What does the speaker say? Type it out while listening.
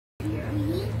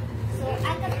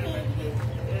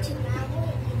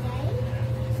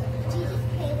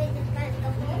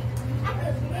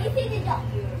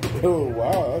Oh,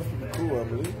 wow, that's pretty cool,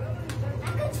 Emily.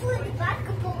 I could throw the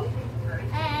basketball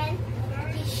and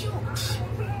the shoot.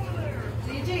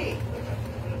 Gigi.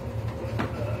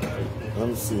 Let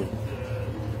me see.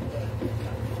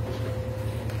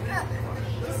 Look,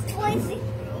 this toys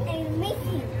and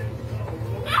Mickey.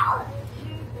 Ow!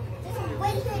 There's a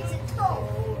way hits a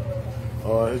toe.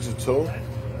 Oh, I hit your toe?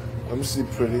 Let me see,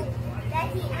 pretty.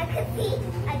 Daddy, I could see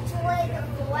a toy on the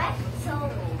floor, so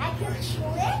I could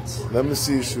shoot it. Let me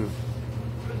see you shoot.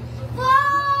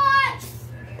 But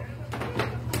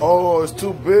Oh, it's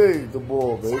too big, the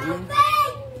ball, baby. so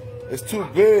big. It's too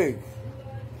big.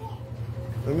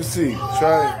 Let me see.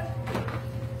 Try it.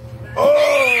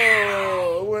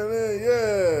 Oh, it went in.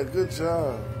 Yeah, good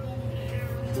job.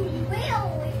 Too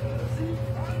real.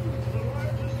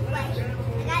 Wait, I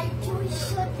got to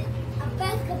shoot a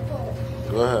basketball.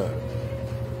 Go ahead.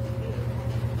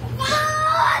 But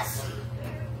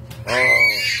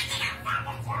Oh,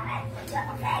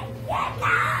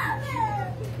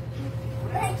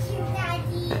 Thank you,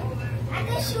 Daddy. I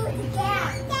can shoot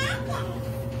again.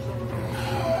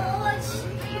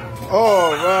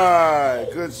 all right.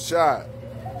 Good shot.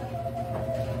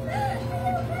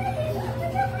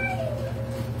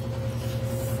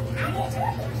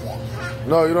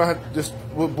 No, you don't have to, just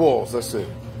with balls. That's it.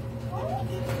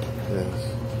 Yes.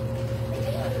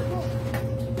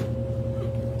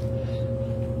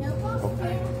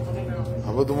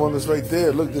 How about the one that's right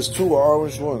there? Look, there's two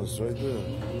orange ones right there.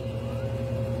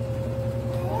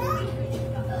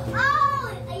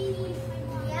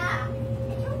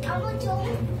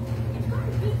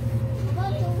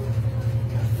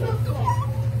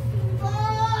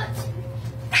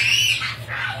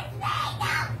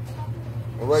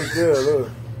 Right there, look.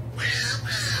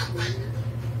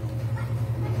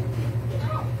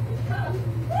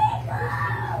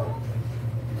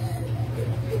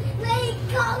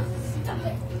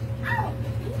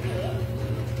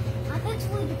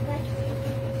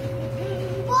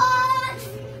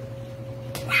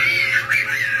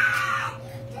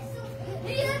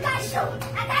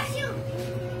 I got you.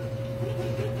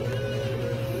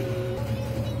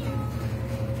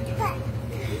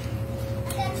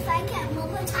 Let's find out one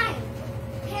more time.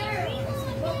 Parents,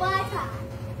 Roberta.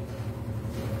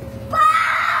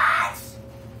 But!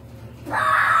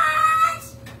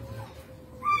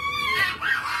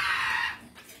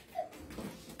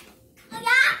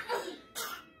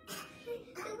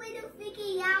 The way to figure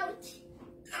it out.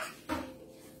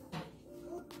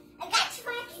 I got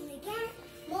smacking again.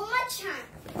 One more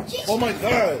time. Oh my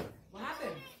God. What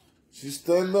happened? She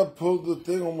stand up, pulled the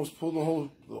thing, almost pulled the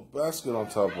whole basket on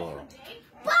top of her.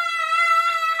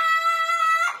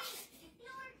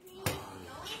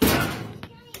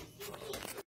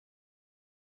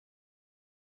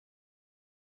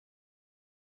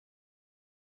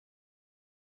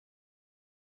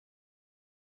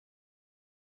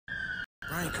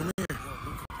 Ryan, come here.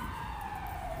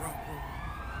 Bro,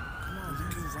 come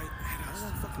on, you right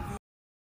at us.